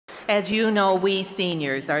As you know, we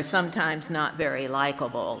seniors are sometimes not very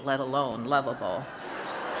likable, let alone lovable.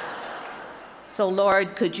 So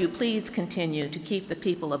Lord, could you please continue to keep the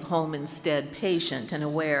people of Homestead patient and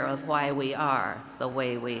aware of why we are the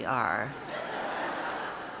way we are.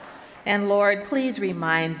 And Lord, please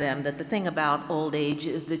remind them that the thing about old age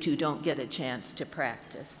is that you don't get a chance to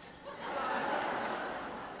practice.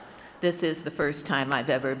 This is the first time I've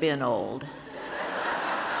ever been old.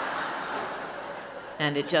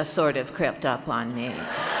 And it just sort of crept up on me.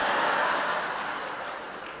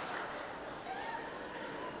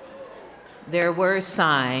 There were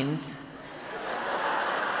signs.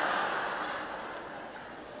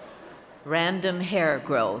 Random hair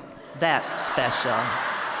growth, that's special.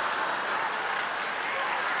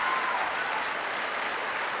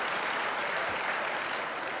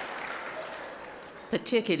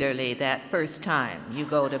 Particularly that first time you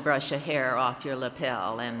go to brush a hair off your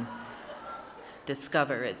lapel and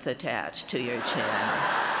discover it's attached to your chin.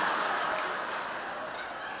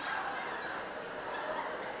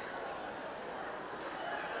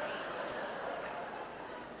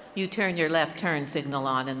 You turn your left turn signal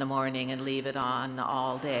on in the morning and leave it on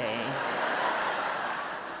all day.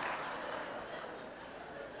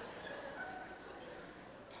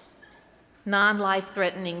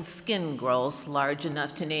 Non-life-threatening skin growths large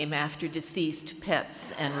enough to name after deceased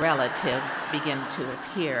pets and relatives begin to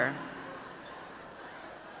appear.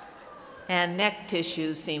 And neck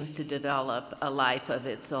tissue seems to develop a life of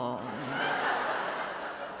its own.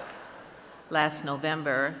 Last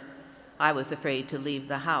November, I was afraid to leave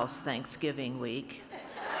the house Thanksgiving week.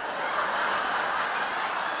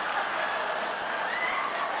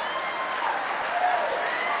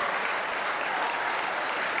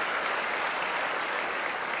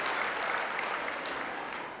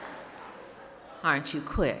 Aren't you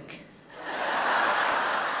quick?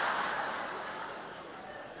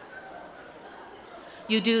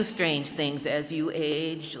 You do strange things as you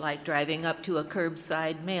age, like driving up to a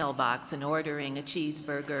curbside mailbox and ordering a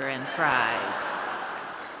cheeseburger and fries.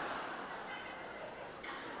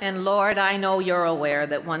 And Lord, I know you're aware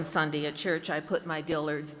that one Sunday at church I put my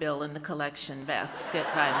Dillard's bill in the collection basket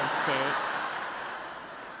by mistake.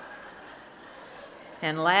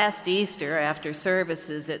 And last Easter, after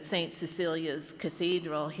services at St. Cecilia's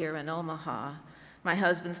Cathedral here in Omaha, my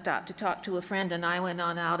husband stopped to talk to a friend, and I went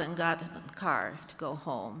on out and got in the car to go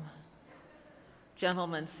home.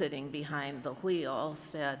 Gentleman sitting behind the wheel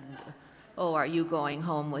said, "Oh, are you going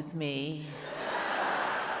home with me?"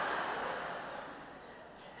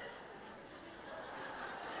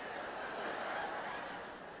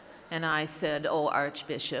 And I said, "Oh,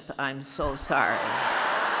 Archbishop, I'm so sorry."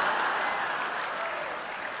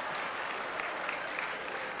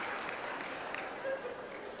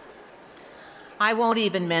 I won't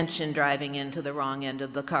even mention driving into the wrong end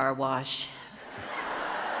of the car wash.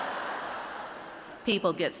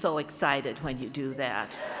 People get so excited when you do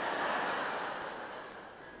that.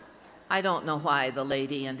 I don't know why the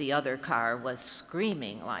lady in the other car was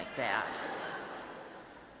screaming like that.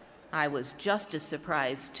 I was just as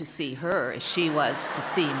surprised to see her as she was to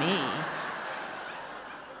see me.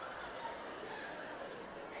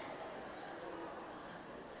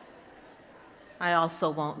 I also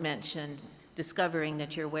won't mention discovering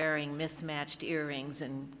that you're wearing mismatched earrings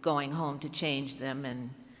and going home to change them and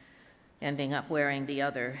ending up wearing the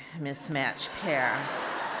other mismatched pair.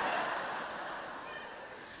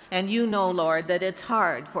 And you know, Lord, that it's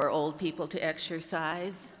hard for old people to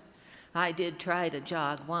exercise. I did try to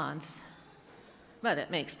jog once, but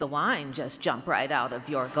it makes the wine just jump right out of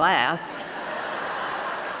your glass.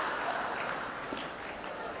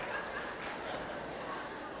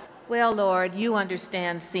 Well, Lord, you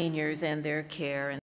understand seniors and their care, and